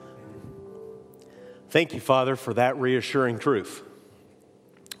Thank you, Father, for that reassuring truth.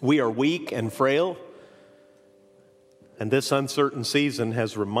 We are weak and frail, and this uncertain season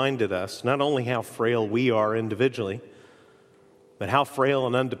has reminded us not only how frail we are individually, but how frail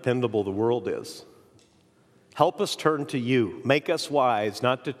and undependable the world is. Help us turn to you. Make us wise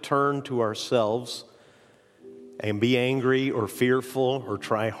not to turn to ourselves and be angry or fearful or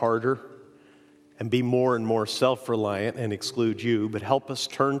try harder and be more and more self-reliant and exclude you, but help us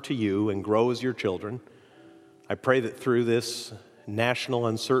turn to you and grow as your children. I pray that through this national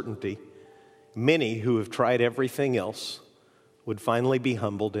uncertainty, many who have tried everything else would finally be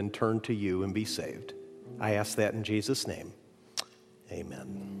humbled and turn to you and be saved. I ask that in Jesus' name.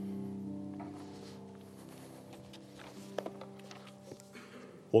 Amen.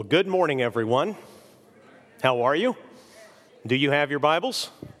 Well, good morning, everyone. How are you? Do you have your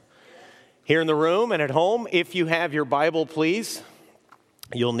Bibles? Here in the room and at home, if you have your Bible, please,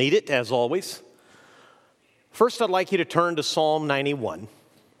 you'll need it as always. First, I'd like you to turn to Psalm 91.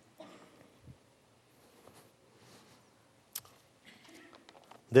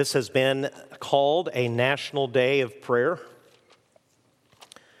 This has been called a National Day of Prayer.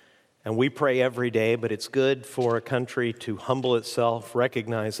 And we pray every day, but it's good for a country to humble itself,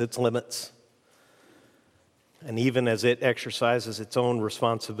 recognize its limits, and even as it exercises its own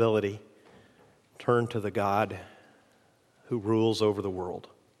responsibility, turn to the God who rules over the world.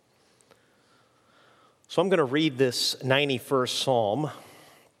 So I'm going to read this 91st Psalm,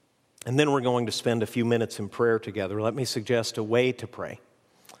 and then we're going to spend a few minutes in prayer together. Let me suggest a way to pray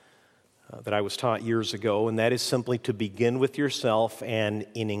that I was taught years ago, and that is simply to begin with yourself and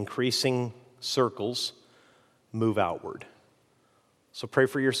in increasing circles, move outward. So pray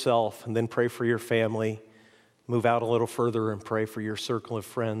for yourself, and then pray for your family. Move out a little further and pray for your circle of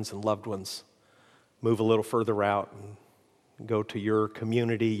friends and loved ones. Move a little further out and go to your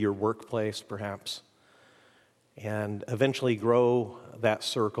community, your workplace perhaps, and eventually grow that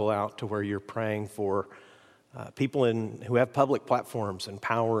circle out to where you're praying for people who have public platforms and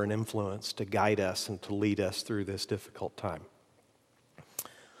power and influence to guide us and to lead us through this difficult time.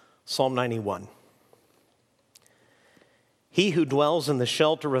 Psalm 91. He who dwells in the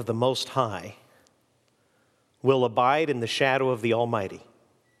shelter of the Most High will abide in the shadow of the Almighty.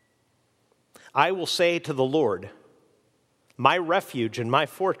 I will say to the Lord, my refuge and my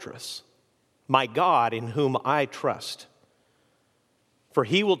fortress, my God in whom I trust. For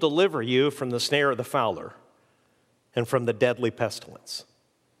he will deliver you from the snare of the fowler and from the deadly pestilence.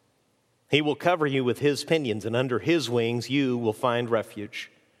 He will cover you with his pinions, and under his wings you will find refuge.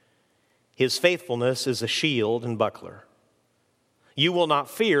 His faithfulness is a shield and buckler. You will not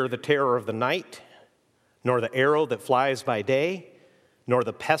fear the terror of the night, nor the arrow that flies by day, nor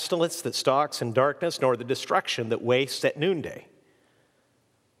the pestilence that stalks in darkness, nor the destruction that wastes at noonday.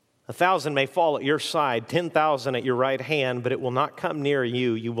 1,000 may fall at your side, 10,000 at your right hand, but it will not come near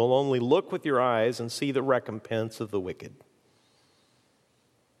you. You will only look with your eyes and see the recompense of the wicked.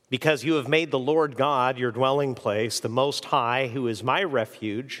 Because you have made the Lord God your dwelling place, the Most High, who is my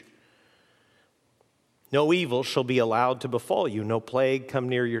refuge, no evil shall be allowed to befall you, no plague come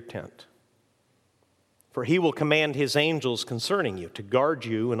near your tent. For he will command his angels concerning you to guard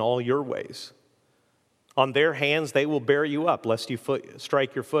you in all your ways. On their hands they will bear you up, lest you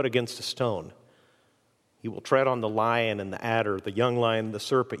strike your foot against a stone. You will tread on the lion and the adder, the young lion and the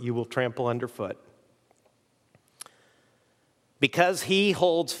serpent you will trample underfoot. Because he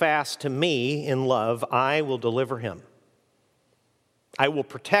holds fast to me in love, I will deliver him. I will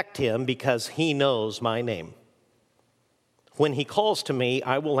protect him because he knows my name. When he calls to me,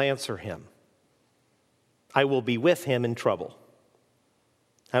 I will answer him. I will be with him in trouble.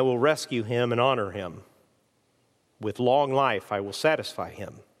 I will rescue him and honor him. With long life I will satisfy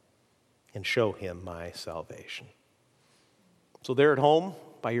him and show him my salvation. So there at home,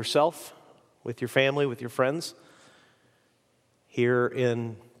 by yourself, with your family, with your friends, here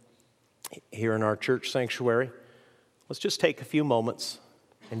in our church sanctuary, let's just take a few moments,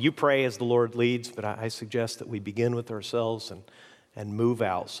 and you pray as the Lord leads, but I suggest that we begin with ourselves and move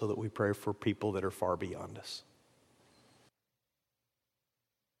out so that we pray for people that are far beyond us.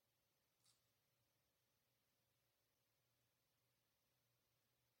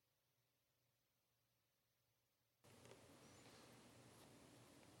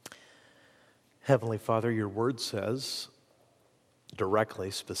 Heavenly Father, your word says, directly,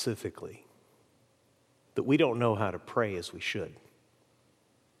 specifically, that we don't know how to pray as we should.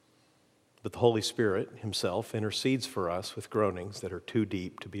 But the Holy Spirit himself intercedes for us with groanings that are too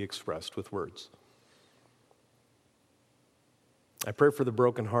deep to be expressed with words. I pray for the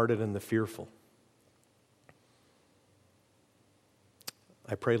brokenhearted and the fearful.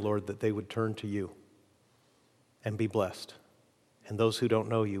 I pray, Lord, that they would turn to you and be blessed, and those who don't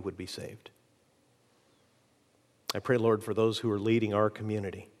know you would be saved. I pray, Lord, for those who are leading our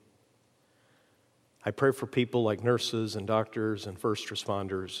community. I pray for people like nurses and doctors and first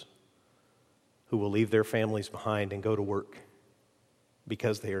responders who will leave their families behind and go to work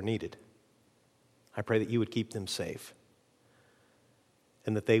because they are needed. I pray that you would keep them safe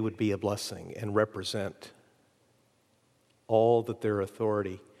and that they would be a blessing and represent all that their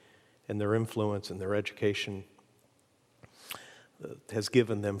authority and their influence and their education has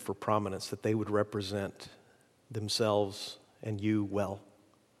given them for prominence, that they would represent themselves and you well,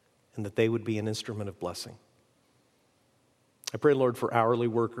 and that they would be an instrument of blessing. I pray, Lord, for hourly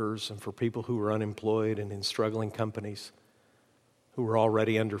workers and for people who are unemployed and in struggling companies who are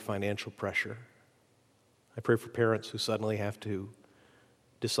already under financial pressure. I pray for parents who suddenly have to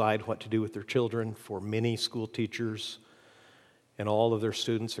decide what to do with their children, for many school teachers and all of their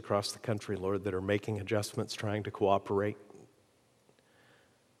students across the country, Lord, that are making adjustments, trying to cooperate.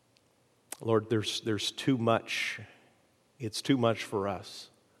 Lord, there's too much. It's too much for us.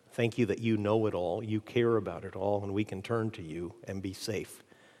 Thank you that you know it all, you care about it all, and we can turn to you and be safe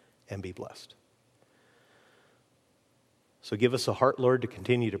and be blessed. So give us a heart, Lord, to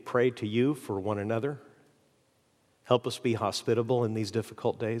continue to pray to you for one another. Help us be hospitable in these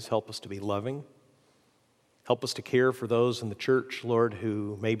difficult days. Help us to be loving. Help us to care for those in the church, Lord,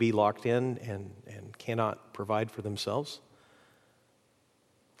 who may be locked in and cannot provide for themselves.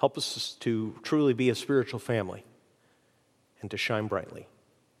 Help us to truly be a spiritual family and to shine brightly.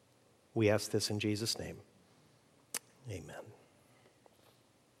 We ask this in Jesus' name. Amen.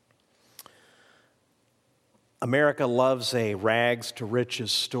 America loves a rags to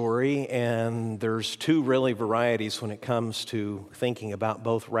riches story, and there's two really varieties when it comes to thinking about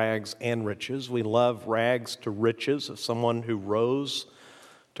both rags and riches. We love rags to riches of someone who rose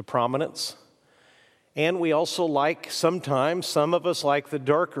to prominence. And we also like, sometimes, some of us like the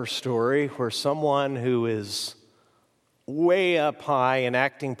darker story where someone who is way up high and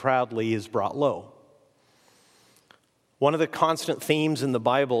acting proudly is brought low. One of the constant themes in the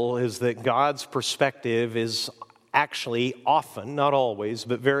Bible is that God's perspective is actually often, not always,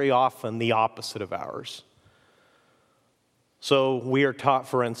 but very often the opposite of ours. So we are taught,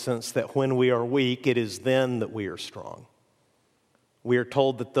 for instance, that when we are weak, it is then that we are strong. We are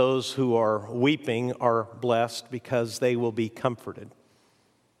told that those who are weeping are blessed because they will be comforted.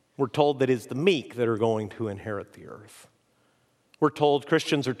 We're told that it's the meek that are going to inherit the earth. We're told,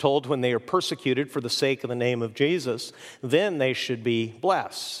 Christians are told, when they are persecuted for the sake of the name of Jesus, then they should be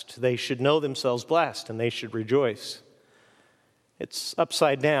blessed. They should know themselves blessed and they should rejoice. It's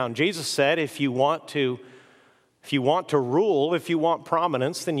upside down. Jesus said, if you want to rule, if you want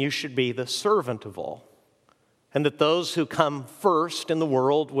prominence, then you should be the servant of all. And that those who come first in the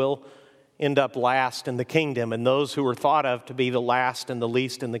world will end up last in the kingdom, and those who are thought of to be the last and the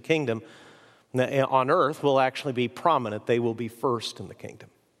least in the kingdom on earth will actually be prominent. They will be first in the kingdom.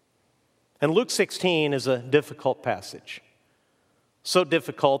 And Luke 16 is a difficult passage. So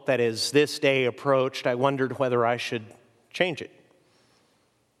difficult that as this day approached, I wondered whether I should change it.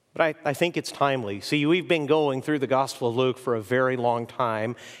 But I think it's timely. See, we've been going through the Gospel of Luke for a very long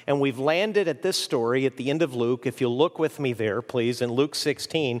time, and we've landed at this story at the end of Luke. If you'll look with me there, please, in Luke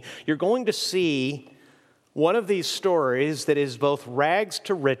 16, you're going to see one of these stories that is both rags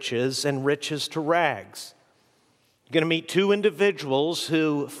to riches and riches to rags. You're going to meet two individuals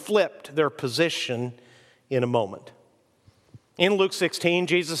who flipped their position in a moment. In Luke 16,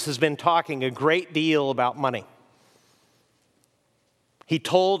 Jesus has been talking a great deal about money. He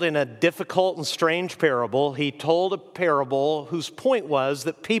told in a difficult and strange parable, he told a parable whose point was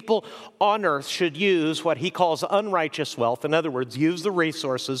that people on earth should use what he calls unrighteous wealth. In other words, use the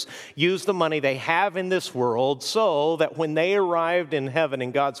resources, use the money they have in this world so that when they arrived in heaven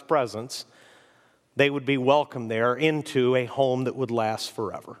in God's presence, they would be welcomed there into a home that would last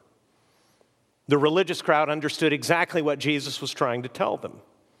forever. The religious crowd understood exactly what Jesus was trying to tell them.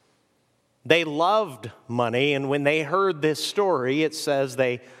 They loved money, and when they heard this story, it says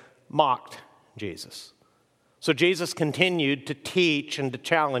they mocked Jesus. So Jesus continued to teach and to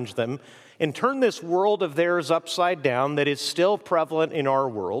challenge them and turn this world of theirs upside down that is still prevalent in our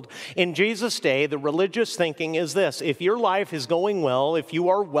world. In Jesus' day, the religious thinking is this: if your life is going well, if you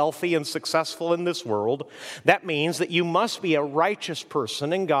are wealthy and successful in this world, that means that you must be a righteous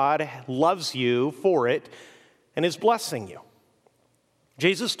person, and God loves you for it and is blessing you.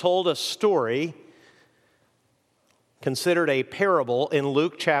 Jesus told a story considered a parable in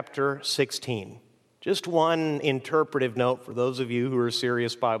Luke chapter 16. Just one interpretive note for those of you who are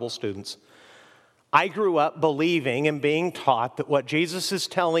serious Bible students. I grew up believing and being taught that what Jesus is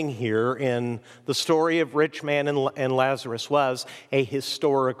telling here in the story of rich man and Lazarus was a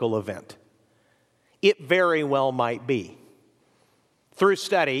historical event. It very well might be. Through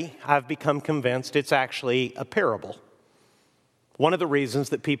study, I've become convinced it's actually a parable. One of the reasons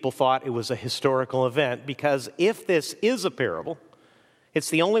that people thought it was a historical event, because if this is a parable, it's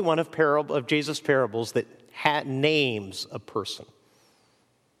the only one of Jesus' parables that names a person.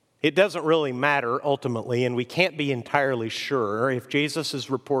 It doesn't really matter ultimately, and we can't be entirely sure if Jesus is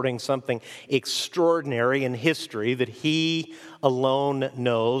reporting something extraordinary in history that he alone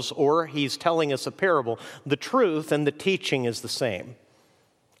knows, or he's telling us a parable. The truth and the teaching is the same.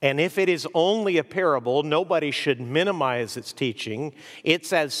 And if it is only a parable, nobody should minimize its teaching.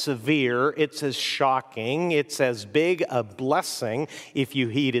 It's as severe, it's as shocking, it's as big a blessing, if you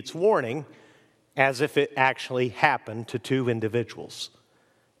heed its warning, as if it actually happened to two individuals.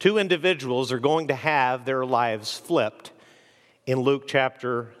 Two individuals are going to have their lives flipped in Luke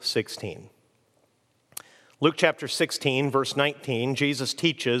chapter 16. Luke chapter 16, verse 19, Jesus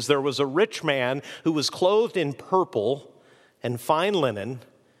teaches, there was a rich man who was clothed in purple and fine linen,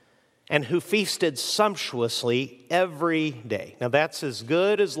 and who feasted sumptuously every day. Now that's as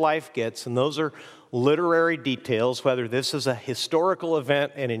good as life gets, and those are literary details, whether this is a historical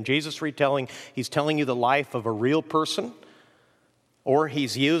event, and in Jesus' retelling, he's telling you the life of a real person, or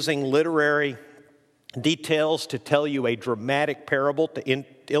he's using literary details to tell you a dramatic parable to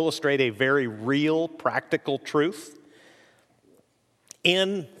illustrate a very real, practical truth.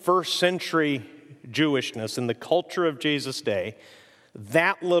 In first century Jewishness, in the culture of Jesus' day,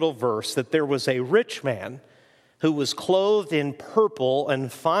 that little verse, that there was a rich man who was clothed in purple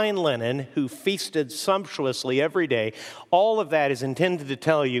and fine linen, who feasted sumptuously every day, all of that is intended to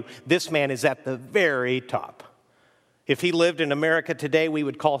tell you this man is at the very top. If he lived in America today, we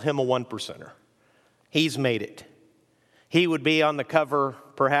would call him a one-percenter. He's made it. He would be on the cover,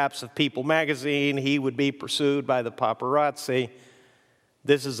 perhaps, of People magazine. He would be pursued by the paparazzi.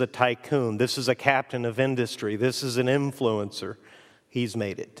 This is a tycoon. This is a captain of industry. This is an influencer. He's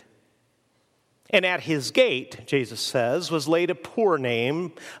made it. And at his gate, Jesus says, was laid a poor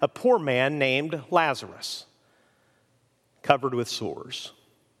man named Lazarus, covered with sores,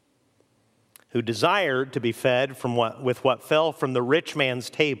 who desired to be fed with what fell from the rich man's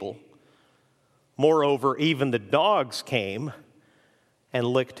table. Moreover, even the dogs came and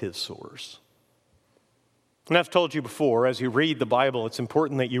licked his sores. And I've told you before, as you read the Bible, it's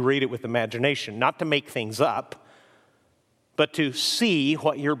important that you read it with imagination, not to make things up, but to see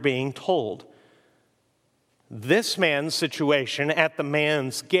what you're being told. This man's situation at the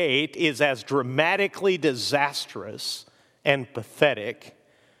man's gate is as dramatically disastrous and pathetic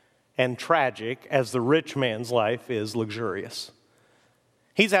and tragic as the rich man's life is luxurious.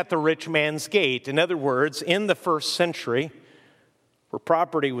 He's at the rich man's gate. In other words, in the first century, where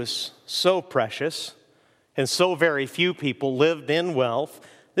property was so precious and so very few people lived in wealth,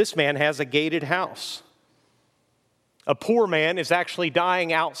 this man has a gated house. A poor man is actually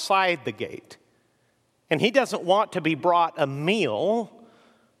dying outside the gate. And he doesn't want to be brought a meal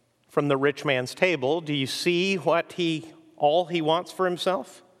from the rich man's table. Do you see all he wants for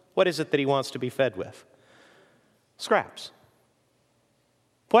himself? What is it that he wants to be fed with? Scraps.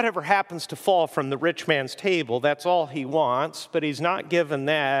 Whatever happens to fall from the rich man's table, that's all he wants, but he's not given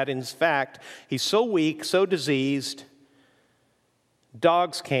that. In fact, he's so weak, so diseased,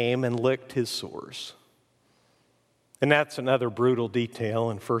 dogs came and licked his sores. And that's another brutal detail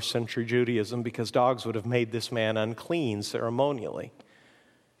in first century Judaism, because dogs would have made this man unclean ceremonially.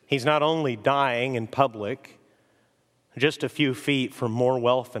 He's not only dying in public, just a few feet from more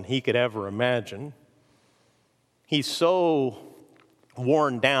wealth than he could ever imagine. He's so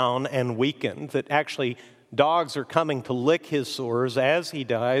worn down and weakened that actually dogs are coming to lick his sores as he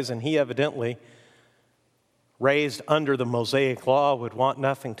dies, and he evidently, raised under the Mosaic law, would want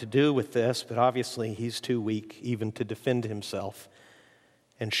nothing to do with this, but obviously he's too weak even to defend himself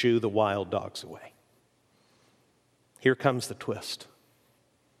and shoo the wild dogs away. Here comes the twist.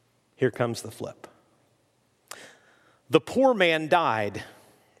 Here comes the flip. The poor man died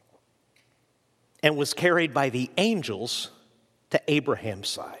and was carried by the angels to Abraham's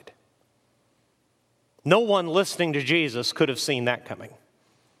side. No one listening to Jesus could have seen that coming.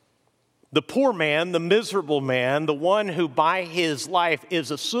 The poor man, the miserable man, the one who by his life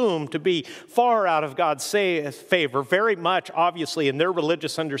is assumed to be far out of God's favor, very much, obviously, in their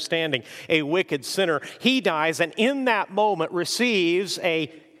religious understanding, a wicked sinner, he dies and in that moment receives an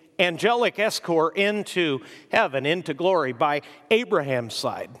angelic escort into heaven, into glory, by Abraham's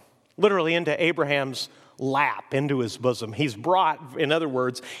side, literally into Abraham's lap, into his bosom. He's brought, in other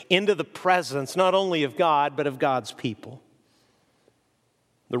words, into the presence not only of God, but of God's people.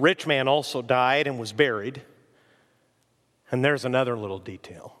 The rich man also died and was buried. And there's another little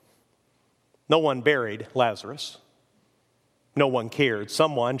detail. No one buried Lazarus. No one cared.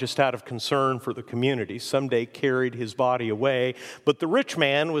 Someone, just out of concern for the community, someday carried his body away. But the rich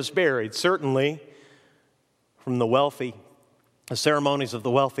man was buried, certainly from the wealthy. The ceremonies of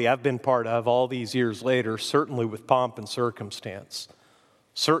the wealthy I've been part of all these years later, certainly with pomp and circumstance,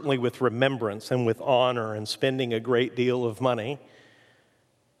 certainly with remembrance and with honor and spending a great deal of money.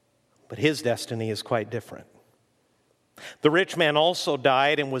 But his destiny is quite different. The rich man also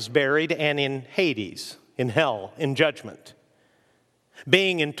died and was buried, and in Hades, in hell, in judgment.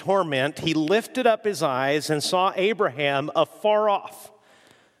 Being in torment, he lifted up his eyes and saw Abraham afar off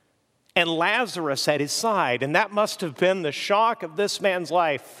and Lazarus at his side. And that must have been the shock of this man's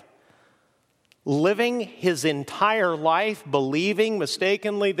life. Living his entire life believing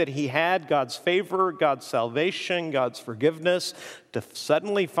mistakenly that he had God's favor, God's salvation, God's forgiveness, to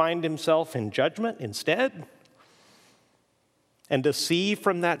suddenly find himself in judgment instead. And to see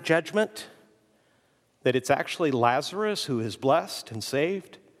from that judgment that it's actually Lazarus who is blessed and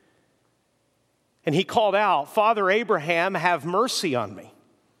saved. And he called out, "Father Abraham, have mercy on me,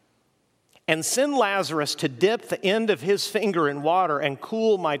 and send Lazarus to dip the end of his finger in water and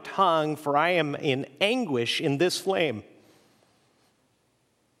cool my tongue, for I am in anguish in this flame."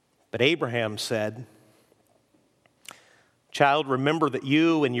 But Abraham said, "Child, remember that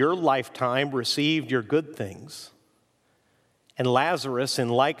you in your lifetime received your good things, and Lazarus in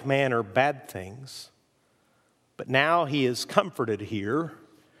like manner bad things. But now he is comforted here,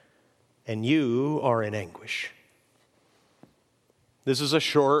 and you are in anguish." This is a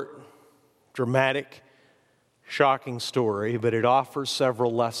short, dramatic, shocking story, but it offers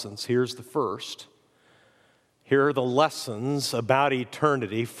several lessons. Here's the first. Here are the lessons about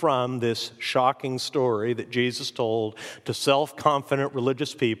eternity from this shocking story that Jesus told to self-confident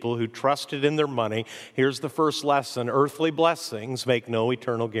religious people who trusted in their money. Here's the first lesson. Earthly blessings make no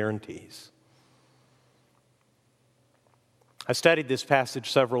eternal guarantees. I studied this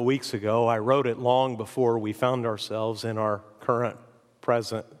passage several weeks ago. I wrote it long before we found ourselves in our current,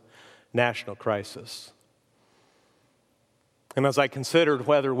 present national crisis. And as I considered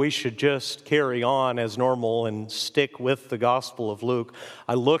whether we should just carry on as normal and stick with the Gospel of Luke,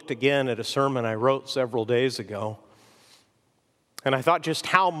 I looked again at a sermon I wrote several days ago. And I thought just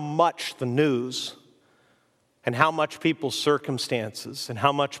how much the news and how much people's circumstances and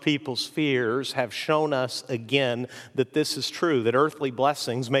how much people's fears have shown us again that this is true, that earthly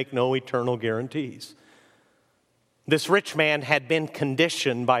blessings make no eternal guarantees. This rich man had been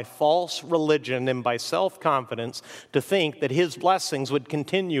conditioned by false religion and by self-confidence to think that his blessings would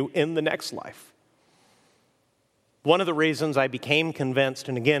continue in the next life. One of the reasons I became convinced,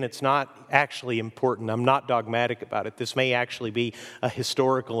 and again, it's not actually important, I'm not dogmatic about it. This may actually be a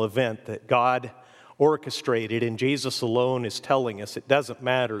historical event that God orchestrated, and Jesus alone is telling us. It doesn't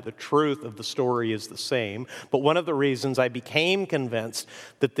matter. The truth of the story is the same. But one of the reasons I became convinced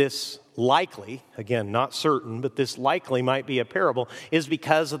that this likely, again, not certain, but this likely might be a parable, is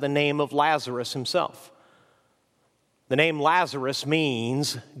because of the name of Lazarus himself. The name Lazarus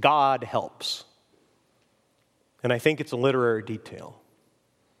means God helps. And I think it's a literary detail.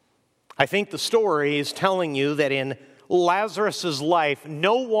 I think the story is telling you that in Lazarus' life,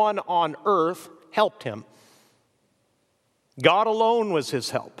 no one on earth helped him. God alone was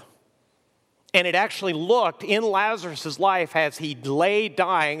his help. And it actually looked in Lazarus' life as he lay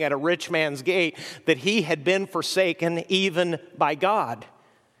dying at a rich man's gate that he had been forsaken even by God.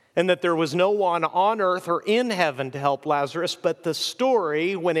 And that there was no one on earth or in heaven to help Lazarus. But the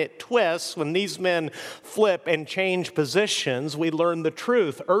story, when it twists, when these men flip and change positions, we learn the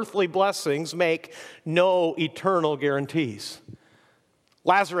truth. Earthly blessings make no eternal guarantees.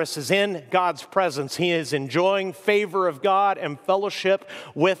 Lazarus is in God's presence. He is enjoying favor of God and fellowship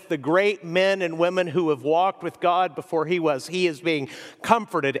with the great men and women who have walked with God before he was. He is being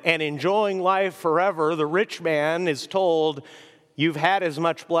comforted and enjoying life forever. The rich man is told, "You've had as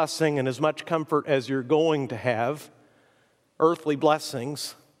much blessing and as much comfort as you're going to have." Earthly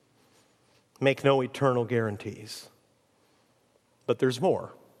blessings make no eternal guarantees. But there's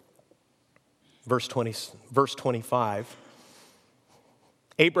more. Verse 25.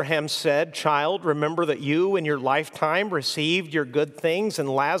 Abraham said, "Child, remember that you in your lifetime received your good things, and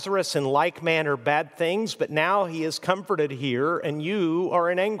Lazarus in like manner bad things, but now he is comforted here, and you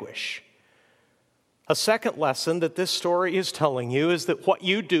are in anguish." A second lesson that this story is telling you is that what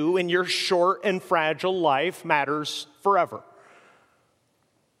you do in your short and fragile life matters forever.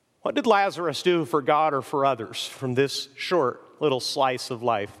 What did Lazarus do for God or for others from this short little slice of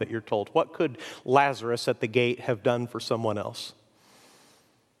life that you're told? What could Lazarus at the gate have done for someone else?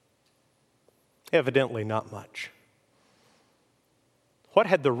 Evidently not much. What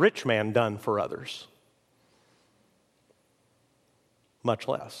had the rich man done for others? Much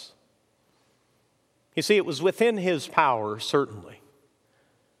less. You see, it was within his power, certainly,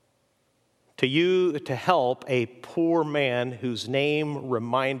 to help a poor man whose name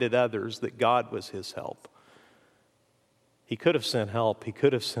reminded others that God was his help. He could have sent help. He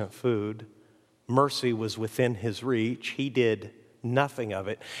could have sent food. Mercy was within his reach. He did nothing of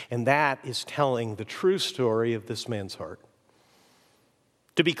it. And that is telling the true story of this man's heart.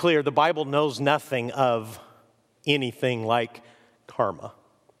 To be clear, the Bible knows nothing of anything like karma.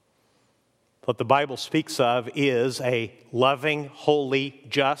 What the Bible speaks of is a loving, holy,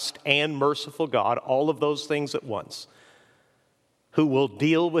 just, and merciful God, all of those things at once, who will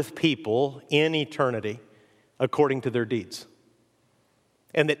deal with people in eternity according to their deeds.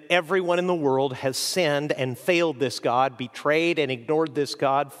 And that everyone in the world has sinned and failed this God, betrayed and ignored this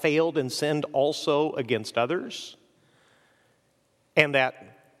God, failed and sinned also against others. And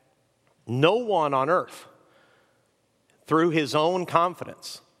that no one on earth, through his own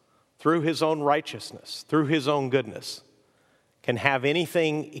confidence, through his own righteousness, through his own goodness, can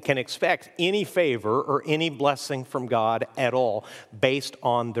expect any favor or any blessing from God at all based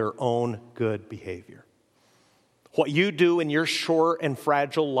on their own good behavior. What you do in your short and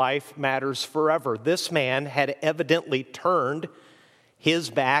fragile life matters forever. This man had evidently turned his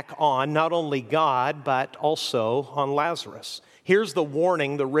back on not only God, but also on Lazarus. Here's the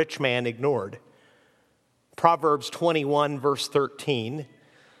warning the rich man ignored. Proverbs 21, verse 13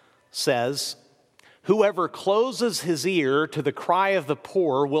 says, "Whoever closes his ear to the cry of the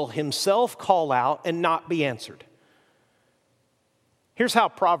poor will himself call out and not be answered." Here's how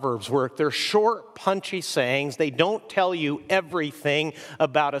Proverbs work. They're short, punchy sayings. They don't tell you everything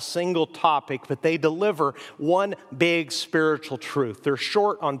about a single topic, but they deliver one big spiritual truth. They're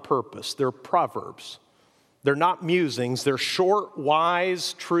short on purpose. They're proverbs. They're not musings. They're short,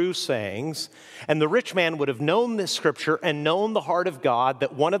 wise, true sayings. And the rich man would have known this scripture and known the heart of God,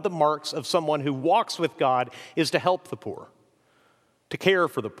 that one of the marks of someone who walks with God is to help the poor, to care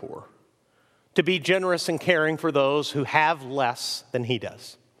for the poor, to be generous and caring for those who have less than he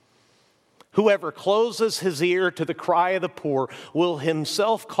does. Whoever closes his ear to the cry of the poor will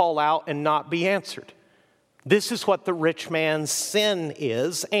himself call out and not be answered. This is what the rich man's sin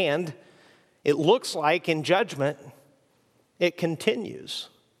is, and it looks like in judgment, it continues.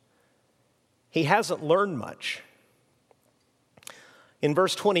 He hasn't learned much. In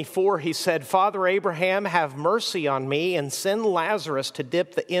verse 24, he said, "Father Abraham, have mercy on me and send Lazarus to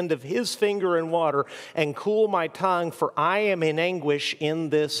dip the end of his finger in water and cool my tongue, for I am in anguish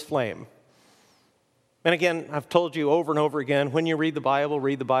in this flame." And again, I've told you over and over again, when you read the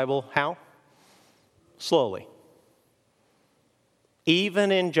Bible how? Slowly.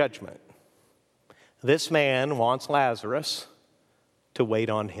 Even in judgment, this man wants Lazarus to wait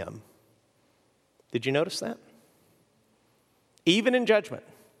on him. Did you notice that? Even in judgment,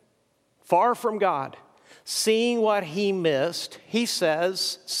 far from God, seeing what he missed, he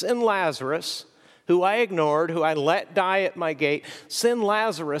says, "Send Lazarus, who I ignored, who I let die at my gate, send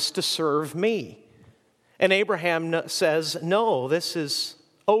Lazarus to serve me." And Abraham says, "No, this is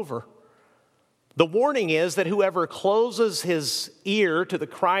over." The warning is that whoever closes his ear to the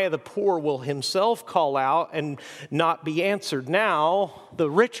cry of the poor will himself call out and not be answered. Now, the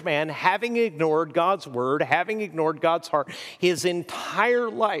rich man, having ignored God's word, having ignored God's heart, his entire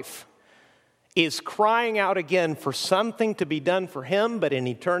life is crying out again for something to be done for him, but in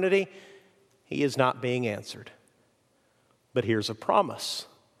eternity, he is not being answered. But here's a promise.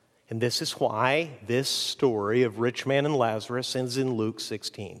 And this is why this story of rich man and Lazarus ends in Luke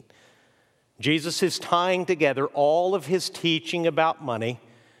 16. Jesus is tying together all of his teaching about money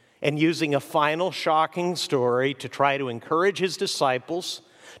and using a final shocking story to try to encourage his disciples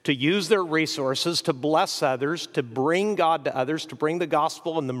to use their resources to bless others, to bring God to others, to bring the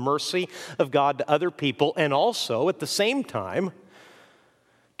gospel and the mercy of God to other people, and also at the same time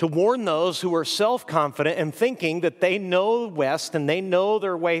to warn those who are self-confident and thinking that they know West and they know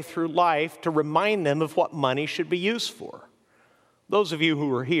their way through life, to remind them of what money should be used for. Those of you who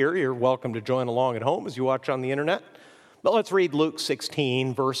are here, you're welcome to join along at home as you watch on the internet. But let's read Luke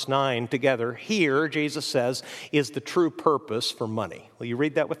 16, verse 9 together. Here, Jesus says, is the true purpose for money. Will you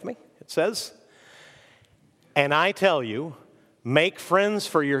read that with me? It says, "And I tell you, make friends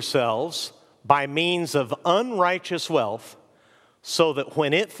for yourselves by means of unrighteous wealth, so that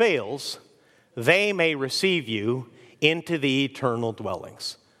when it fails, they may receive you into the eternal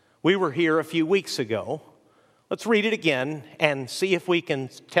dwellings." We were here a few weeks ago. Let's read it again and see if we can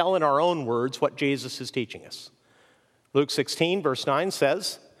tell in our own words what Jesus is teaching us. Luke 16, verse 9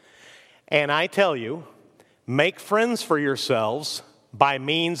 says, "And I tell you, make friends for yourselves by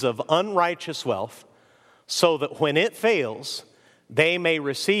means of unrighteous wealth, so that when it fails, they may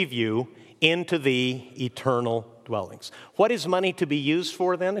receive you into the eternal dwellings." What is money to be used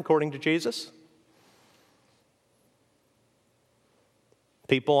for then, according to Jesus?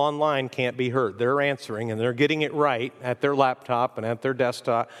 People online can't be heard. They're answering, and they're getting it right at their laptop and at their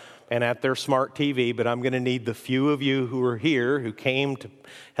desktop and at their smart TV, but I'm going to need the few of you who are here, who came to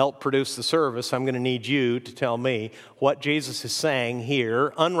help produce the service, I'm going to need you to tell me what Jesus is saying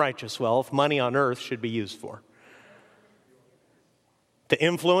here, unrighteous wealth, money on earth, should be used for. To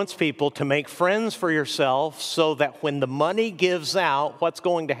influence people, to make friends for yourself, so that when the money gives out, what's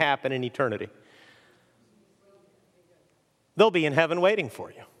going to happen in eternity? They'll be in heaven waiting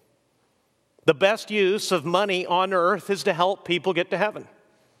for you. The best use of money on earth is to help people get to heaven.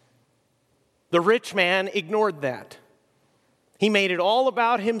 The rich man ignored that. He made it all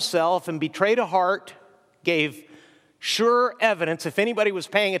about himself and betrayed a heart, gave sure evidence, if anybody was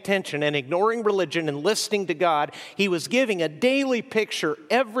paying attention and ignoring religion and listening to God, he was giving a daily picture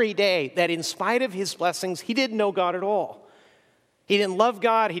every day that in spite of his blessings, he didn't know God at all. He didn't love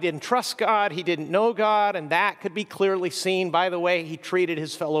God, he didn't trust God, he didn't know God, and that could be clearly seen by the way he treated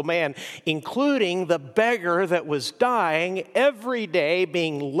his fellow man, including the beggar that was dying every day,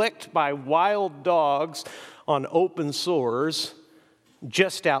 being licked by wild dogs on open sores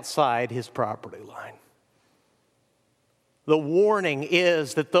just outside his property line. The warning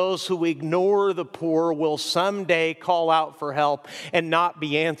is that those who ignore the poor will someday call out for help and not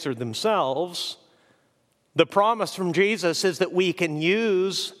be answered themselves. The promise from Jesus is that we can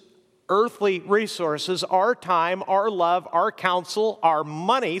use earthly resources, our time, our love, our counsel, our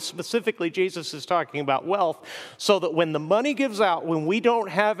money, specifically Jesus is talking about wealth, so that when the money gives out, when we don't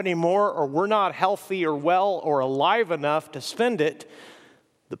have any more, or we're not healthy or well or alive enough to spend it,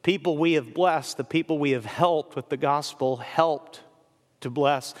 the people we have blessed, the people we have helped with the gospel, helped to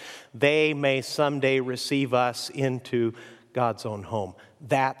bless, they may someday receive us into God's own home.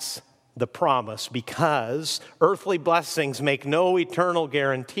 That's the promise, because earthly blessings make no eternal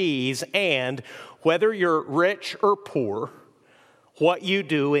guarantees, and whether you're rich or poor, what you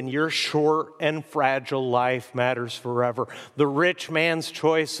do in your short and fragile life matters forever. The rich man's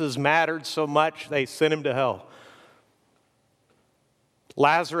choices mattered so much they sent him to hell.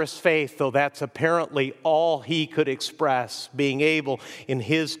 Lazarus' faith, though that's apparently all he could express, being able in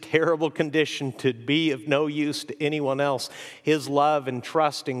his terrible condition to be of no use to anyone else, his love and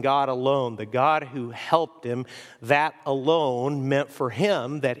trust in God alone, the God who helped him, that alone meant for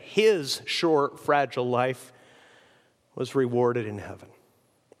him that his short, fragile life was rewarded in heaven.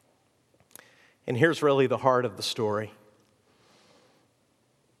 And here's really the heart of the story.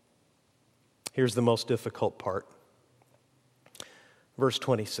 Here's the most difficult part. Verse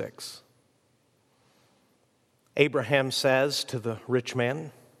 26. Abraham says to the rich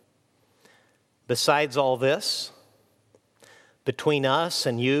man, "Besides all this, between us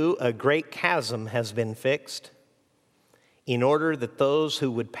and you a great chasm has been fixed, in order that those who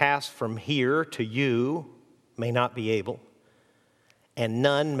would pass from here to you may not be able, and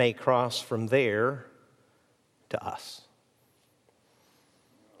none may cross from there to us."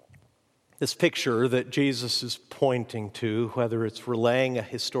 This picture that Jesus is pointing to, whether it's relaying a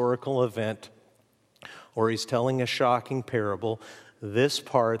historical event or he's telling a shocking parable, this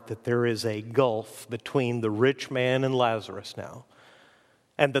part that there is a gulf between the rich man and Lazarus now,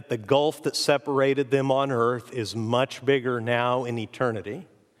 and that the gulf that separated them on earth is much bigger now in eternity,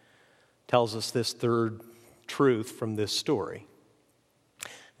 tells us this third truth from this story.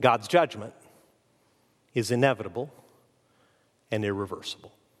 God's judgment is inevitable and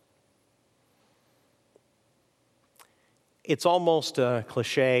irreversible. It's almost a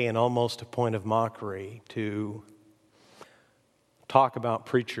cliche and almost a point of mockery to talk about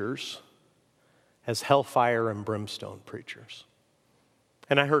preachers as hellfire and brimstone preachers.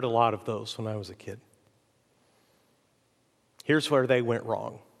 And I heard a lot of those when I was a kid. Here's where they went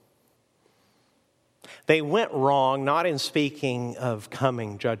wrong. They went wrong not in speaking of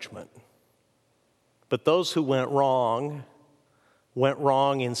coming judgment, but those who went wrong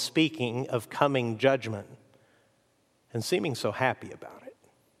in speaking of coming judgment and seeming so happy about it,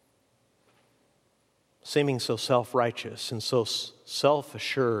 seeming so self-righteous and so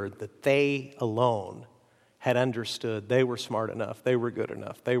self-assured that they alone had understood they were smart enough, they were good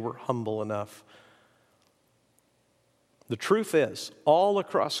enough, they were humble enough. The truth is, all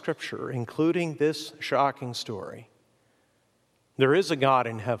across Scripture, including this shocking story, There is a God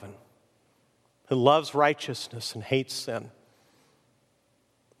in heaven who loves righteousness and hates sin.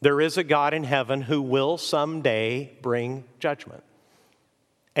 There is a God in heaven who will someday bring judgment,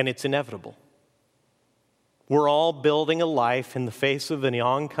 and it's inevitable. We're all building a life in the face of an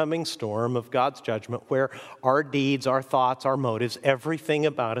oncoming storm of God's judgment where our deeds, our thoughts, our motives, everything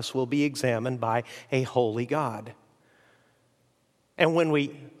about us will be examined by a holy God. And when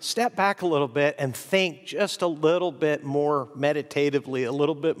we step back a little bit and think just a little bit more meditatively, a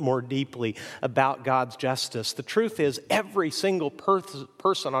little bit more deeply about God's justice, the truth is every single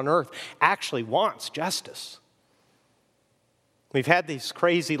person on earth actually wants justice. We've had these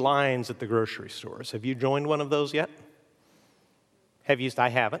crazy lines at the grocery stores. Have you joined one of those yet? I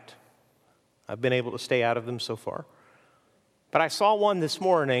haven't. I've been able to stay out of them so far. But I saw one this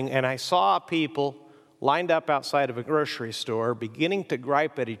morning, and I saw people lined up outside of a grocery store beginning to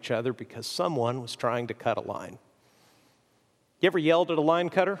gripe at each other because someone was trying to cut a line. You ever yelled at a line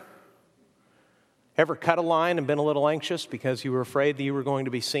cutter? Ever cut a line and been a little anxious because you were afraid that you were going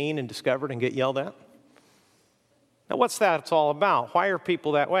to be seen and discovered and get yelled at? Now, what's that all about? Why are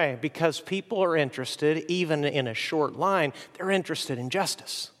people that way? Because people are interested, even in a short line, they're interested in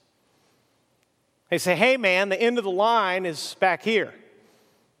justice. They say, hey man, the end of the line is back here.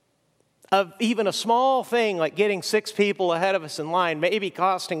 Of even a small thing like getting 6 people ahead of us in line, maybe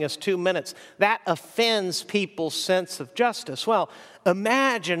costing us 2 minutes, that offends people's sense of justice. Well,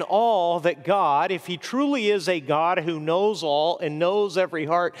 imagine all that God, if He truly is a God who knows all and knows every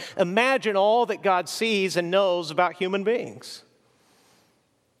heart, imagine all that God sees and knows about human beings.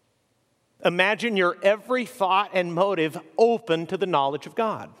 Imagine your every thought and motive open to the knowledge of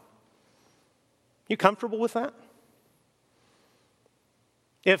God. You comfortable with that?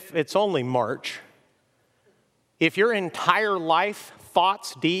 If it's only March, if your entire life,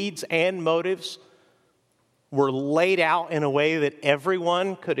 thoughts, deeds, and motives were laid out in a way that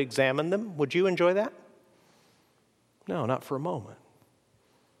everyone could examine them, would you enjoy that? No, not for a moment.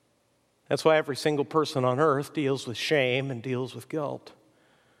 That's why every single person on earth deals with shame and deals with guilt.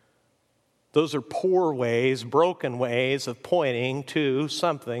 Those are poor ways, broken ways of pointing to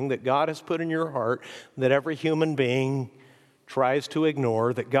something that God has put in your heart that every human being tries to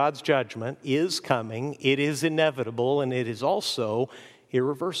ignore, that God's judgment is coming, it is inevitable, and it is also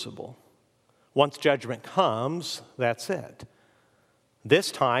irreversible. Once judgment comes, that's it.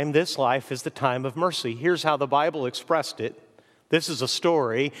 This time, this life is the time of mercy. Here's how the Bible expressed it. This is a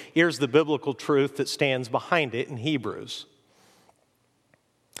story. Here's the biblical truth that stands behind it in Hebrews.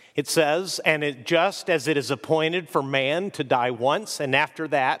 It says, and it just as it is appointed for man to die once, and after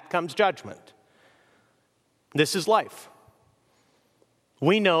that comes judgment. This is life.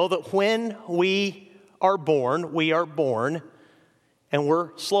 We know that when we are born, and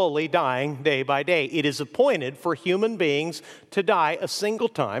we're slowly dying day by day. It is appointed for human beings to die a single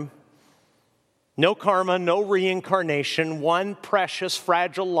time. No karma, no reincarnation, one precious,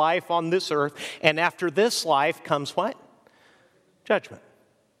 fragile life on this earth. And after this life comes what? Judgment.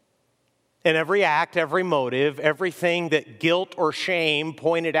 And every act, every motive, everything that guilt or shame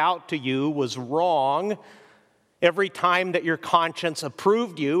pointed out to you was wrong. Every time that your conscience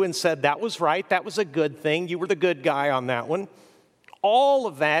approved you and said that was right, that was a good thing, you were the good guy on that one, all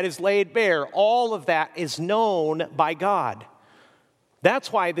of that is laid bare. All of that is known by God.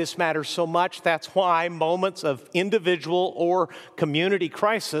 That's why this matters so much. That's why moments of individual or community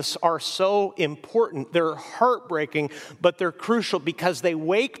crisis are so important. They're heartbreaking, but they're crucial because they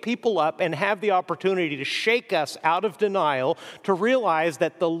wake people up and have the opportunity to shake us out of denial, to realize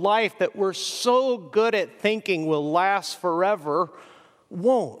that the life that we're so good at thinking will last forever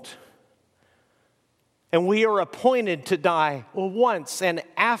won't. And we are appointed to die once, and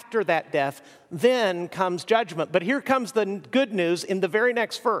after that death, then comes judgment. But here comes the good news in the very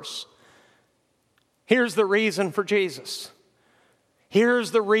next verse. Here's the reason for Jesus.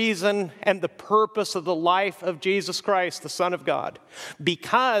 Here's the reason and the purpose of the life of Jesus Christ, the Son of God.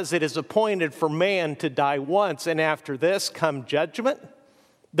 Because it is appointed for man to die once, and after this come judgment.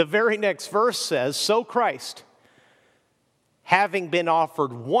 The very next verse says, so Christ, having been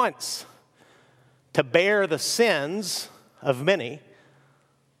offered once to bear the sins of many,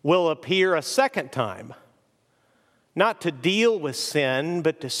 will appear a second time, not to deal with sin,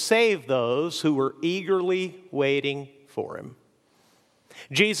 but to save those who were eagerly waiting for him.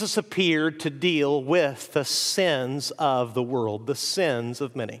 Jesus appeared to deal with the sins of the world, the sins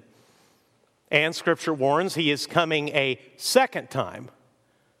of many. And Scripture warns he is coming a second time,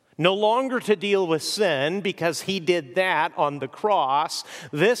 no longer to deal with sin because he did that on the cross.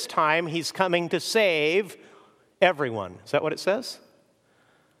 This time he's coming to save everyone. Is that what it says?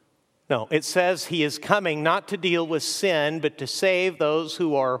 No, it says he is coming not to deal with sin, but to save those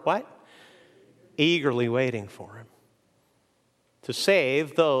who are what? Eagerly waiting for him. To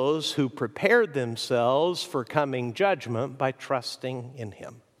save those who prepared themselves for coming judgment by trusting in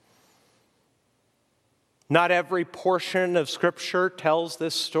him. Not every portion of Scripture tells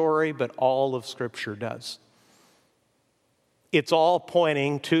this story, but all of Scripture does. It's all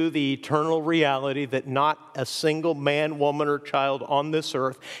pointing to the eternal reality that not a single man, woman, or child on this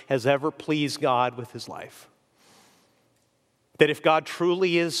earth has ever pleased God with his life. That if God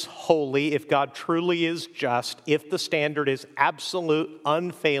truly is holy, if God truly is just, if the standard is absolute,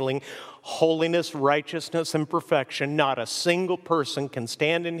 unfailing holiness, righteousness, and perfection, not a single person can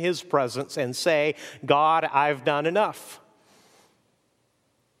stand in his presence and say, God, I've done enough.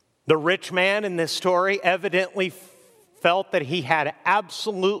 The rich man in this story evidently felt that he had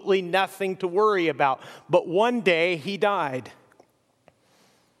absolutely nothing to worry about. But one day he died.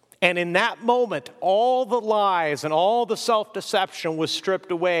 And in that moment, all the lies and all the self-deception was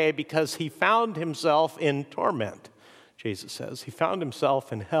stripped away because he found himself in torment, Jesus says. He found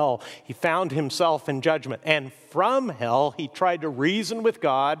himself in hell. He found himself in judgment. And from hell, he tried to reason with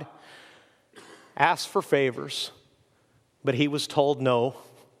God, ask for favors, but he was told no.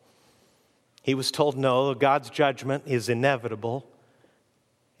 He was told no, God's judgment is inevitable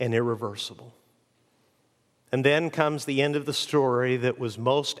and irreversible. And then comes the end of the story that was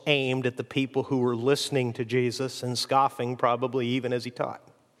most aimed at the people who were listening to Jesus and scoffing probably even as he taught.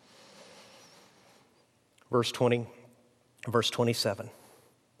 Verse 27.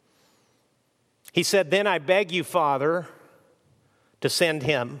 He said, "Then I beg you, Father, to send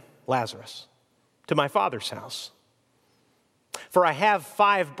him, Lazarus, to my father's house. For I have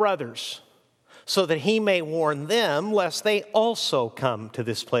 5 brothers, so that he may warn them, lest they also come to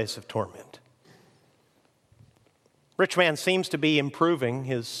this place of torment." Rich man seems to be improving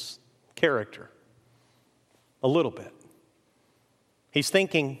his character a little bit. He's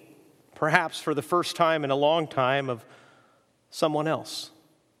thinking, perhaps for the first time in a long time, of someone else.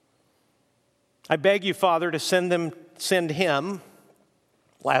 I beg you, Father, to send him,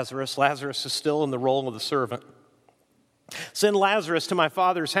 Lazarus. Lazarus is still in the role of the servant. Send Lazarus to my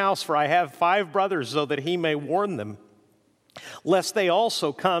father's house, for I have 5 brothers, so that he may warn them, lest they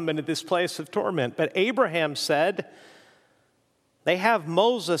also come into this place of torment. But Abraham said, they have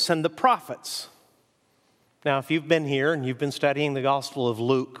Moses and the prophets. Now, if you've been here and you've been studying the Gospel of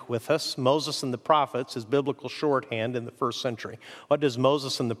Luke with us, Moses and the prophets is biblical shorthand in the first century. What does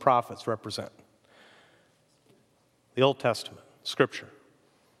Moses and the prophets represent? The Old Testament, Scripture.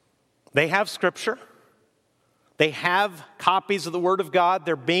 They have Scripture. They have copies of the Word of God.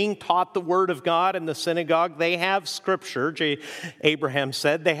 They're being taught the Word of God in the synagogue. They have Scripture, Abraham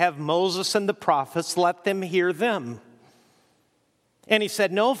said. They have Moses and the prophets. Let them hear them. And he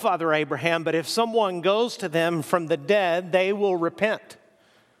said, no, Father Abraham, but if someone goes to them from the dead, they will repent.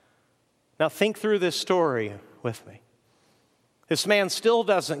 Now think through this story with me. This man still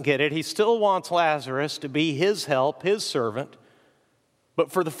doesn't get it. He still wants Lazarus to be his help, his servant. But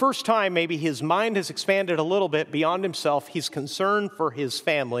for the first time, maybe his mind has expanded a little bit beyond himself. He's concerned for his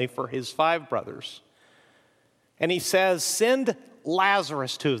family, for his 5 brothers. And he says, send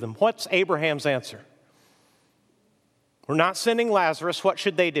Lazarus to them. What's Abraham's answer? We're not sending Lazarus. What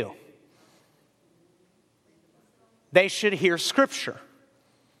should they do? They should hear Scripture.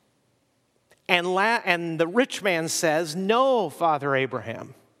 And the rich man says, no, Father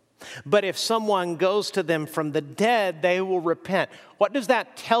Abraham. But if someone goes to them from the dead, they will repent. What does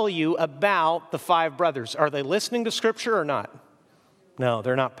that tell you about the 5 brothers? Are they listening to Scripture or not? No,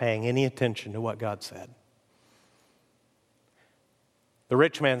 they're not paying any attention to what God said. The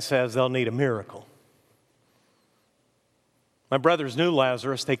rich man says they'll need a miracle. My brothers knew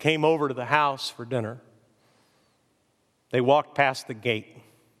Lazarus. They came over to the house for dinner. They walked past the gate.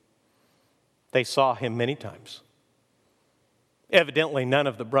 They saw him many times. Evidently, none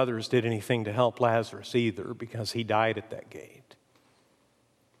of the brothers did anything to help Lazarus either, because he died at that gate.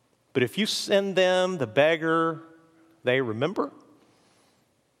 But if you send them the beggar they remember,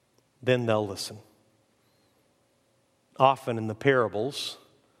 then they'll listen. Often in the parables,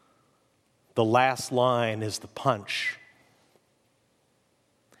 the last line is the punch.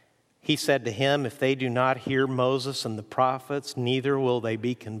 He said to him, if they do not hear Moses and the prophets, neither will they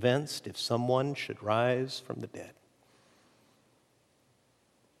be convinced if someone should rise from the dead.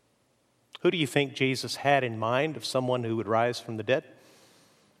 Who do you think Jesus had in mind of someone who would rise from the dead?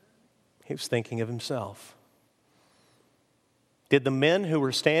 He was thinking of himself. Did the men who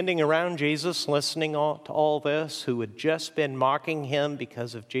were standing around Jesus listening to all this, who had just been mocking him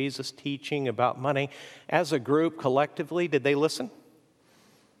because of Jesus' teaching about money, as a group collectively, did they listen?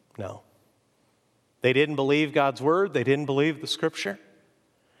 No. They didn't believe God's word. They didn't believe the Scripture.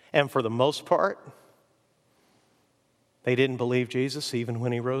 And for the most part, they didn't believe Jesus even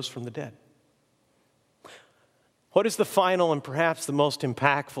when he rose from the dead. What is the final and perhaps the most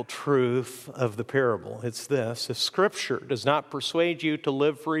impactful truth of the parable? It's this: if Scripture does not persuade you to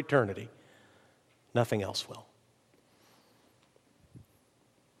live for eternity, nothing else will.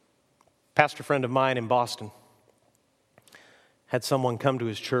 Pastor friend of mine in Boston had someone come to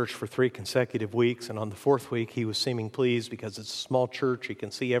his church for 3 consecutive weeks, and on the 4th week he was seeming pleased because it's a small church. He can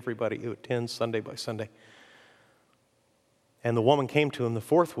see everybody who attends Sunday by Sunday. And the woman came to him the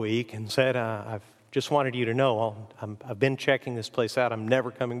 4th week and said, I've just wanted you to know, I've been checking this place out. I'm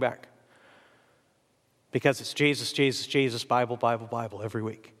never coming back. Because it's Jesus, Jesus, Jesus, Bible, Bible, Bible every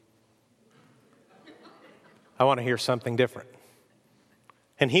week. I want to hear something different.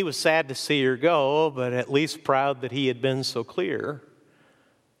 And he was sad to see her go, but at least proud that he had been so clear.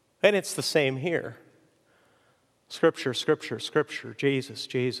 And it's the same here. Scripture, Scripture, Scripture, Jesus,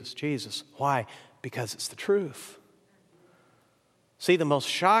 Jesus, Jesus. Why? Because it's the truth. See, the most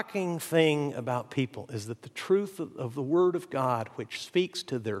shocking thing about people is that the truth of the Word of God, which speaks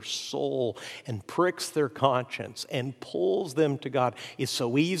to their soul and pricks their conscience and pulls them to God, is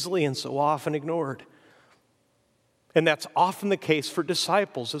so easily and so often ignored. And that's often the case for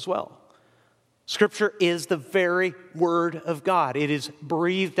disciples as well. Scripture is the very Word of God. It is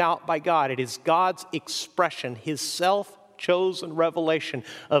breathed out by God. It is God's expression, His self-chosen revelation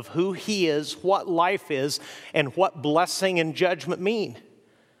of who He is, what life is, and what blessing and judgment mean.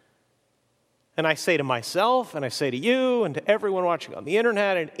 And I say to myself, and I say to you, and to everyone watching on the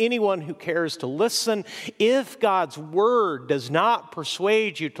internet, and anyone who cares to listen, if God's Word does not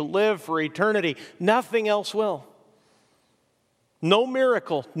persuade you to live for eternity, nothing else will. No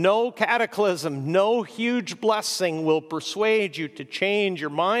miracle, no cataclysm, no huge blessing will persuade you to change your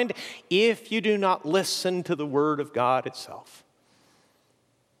mind if you do not listen to the Word of God itself.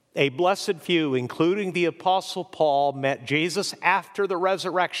 A blessed few, including the Apostle Paul, met Jesus after the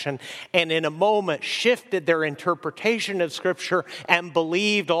resurrection and in a moment shifted their interpretation of Scripture and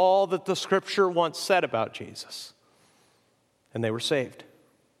believed all that the Scripture once said about Jesus. And they were saved.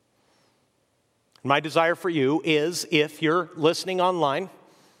 My desire for you is, if you're listening online,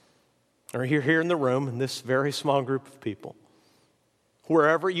 or you're here in the room, in this very small group of people,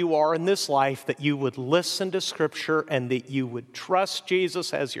 wherever you are in this life, that you would listen to Scripture and that you would trust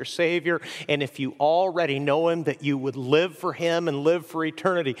Jesus as your Savior. And if you already know Him, that you would live for Him and live for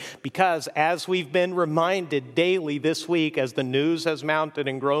eternity. Because as we've been reminded daily this week, as the news has mounted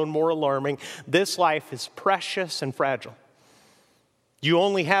and grown more alarming, this life is precious and fragile. You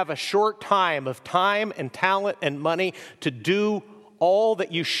only have a short time of time and talent and money to do all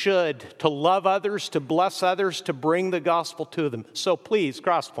that you should, to love others, to bless others, to bring the gospel to them. So please,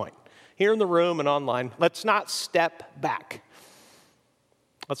 Crosspoint, here in the room and online, let's not step back.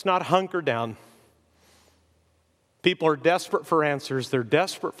 Let's not hunker down. People are desperate for answers. They're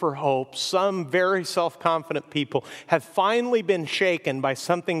desperate for hope. Some very self-confident people have finally been shaken by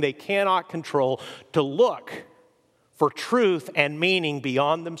something they cannot control to look for truth and meaning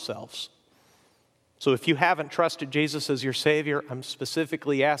beyond themselves. So if you haven't trusted Jesus as your Savior, I'm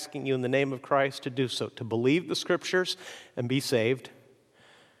specifically asking you in the name of Christ to do so, to believe the Scriptures and be saved.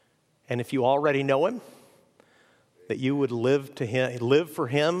 And if you already know Him, that you would live for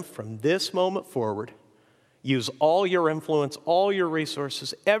Him from this moment forward. Use all your influence, all your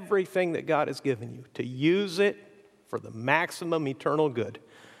resources, everything that God has given you, to use it for the maximum eternal good.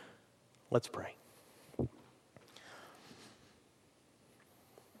 Let's pray.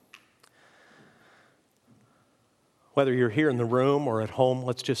 Whether you're here in the room or at home,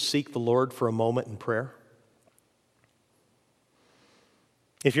 let's just seek the Lord for a moment in prayer.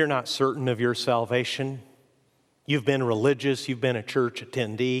 If you're not certain of your salvation, you've been religious, you've been a church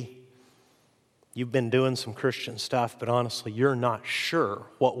attendee, you've been doing some Christian stuff, but honestly, you're not sure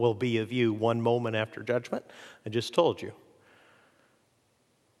what will be of you one moment after judgment, I just told you.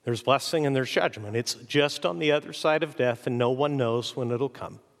 There's blessing and there's judgment. It's just on the other side of death, and no one knows when it'll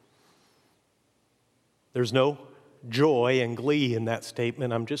come. There's no joy and glee in that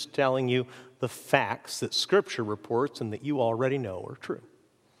statement. I'm just telling you the facts that Scripture reports and that you already know are true.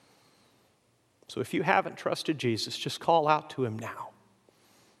 So if you haven't trusted Jesus, just call out to Him now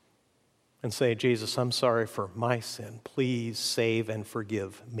and say, Jesus, I'm sorry for my sin. Please save and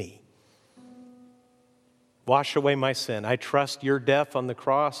forgive me. Wash away my sin. I trust your death on the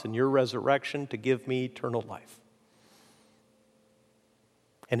cross and your resurrection to give me eternal life.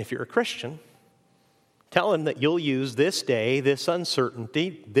 And if you're a Christian, tell Him that you'll use this day, this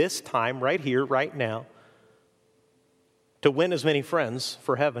uncertainty, this time right here, right now, to win as many friends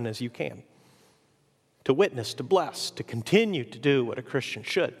for heaven as you can, to witness, to bless, to continue to do what a Christian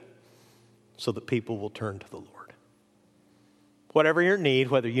should so that people will turn to the Lord. Whatever your need,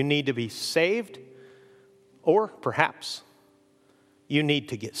 whether you need to be saved or perhaps you need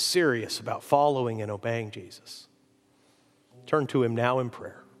to get serious about following and obeying Jesus, turn to him now in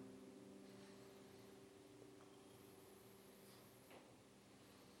prayer.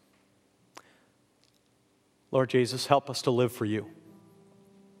 Lord Jesus, help us to live for you.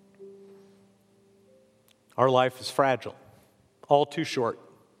 Our life is fragile, all too short.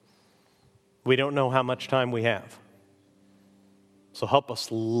 We don't know how much time we have. So help us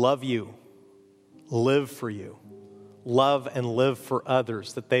love you, live for you, love and live for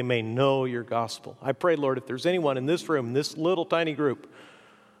others that they may know your gospel. I pray, Lord, if there's anyone in this room, this little tiny group,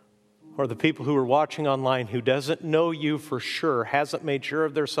 or the people who are watching online who doesn't know you for sure, hasn't made sure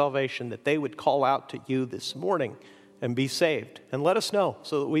of their salvation, that they would call out to you this morning and be saved. And let us know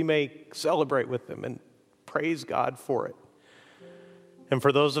so that we may celebrate with them and praise God for it. And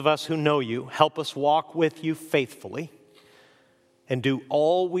for those of us who know you, help us walk with you faithfully and do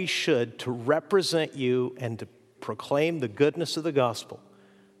all we should to represent you and to proclaim the goodness of the gospel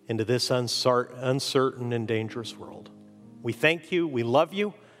into this uncertain and dangerous world. We thank you, we love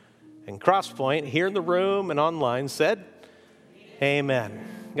you, and Crosspoint here in the room and online said, amen.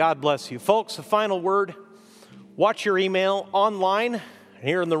 God bless you. Folks, a final word. Watch your email online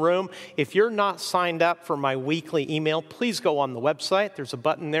here in the room. If you're not signed up for my weekly email, please go on the website. There's a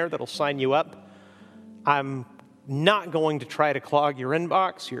button there that'll sign you up. I'm not going to try to clog your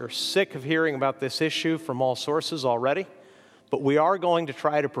inbox. You're sick of hearing about this issue from all sources already. But we are going to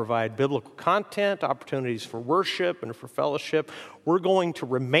try to provide biblical content, opportunities for worship and for fellowship. We're going to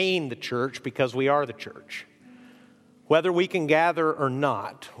remain the church because we are the church. Whether we can gather or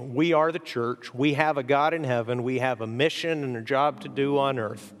not, we are the church. We have a God in heaven. We have a mission and a job to do on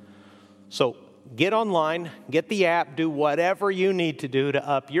earth. So get online, get the app, do whatever you need to do to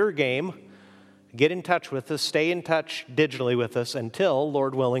up your game. Get in touch with us, stay in touch digitally with us until,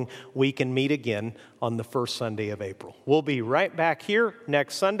 Lord willing, we can meet again on the first Sunday of April. We'll be right back here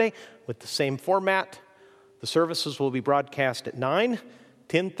next Sunday with the same format. The services will be broadcast at 9,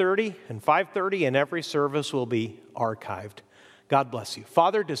 10:30, and 5:30, and every service will be archived. God bless you.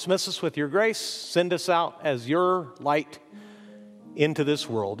 Father, dismiss us with your grace. Send us out as your light into this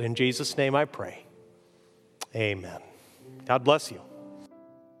world. In Jesus' name I pray. Amen. God bless you.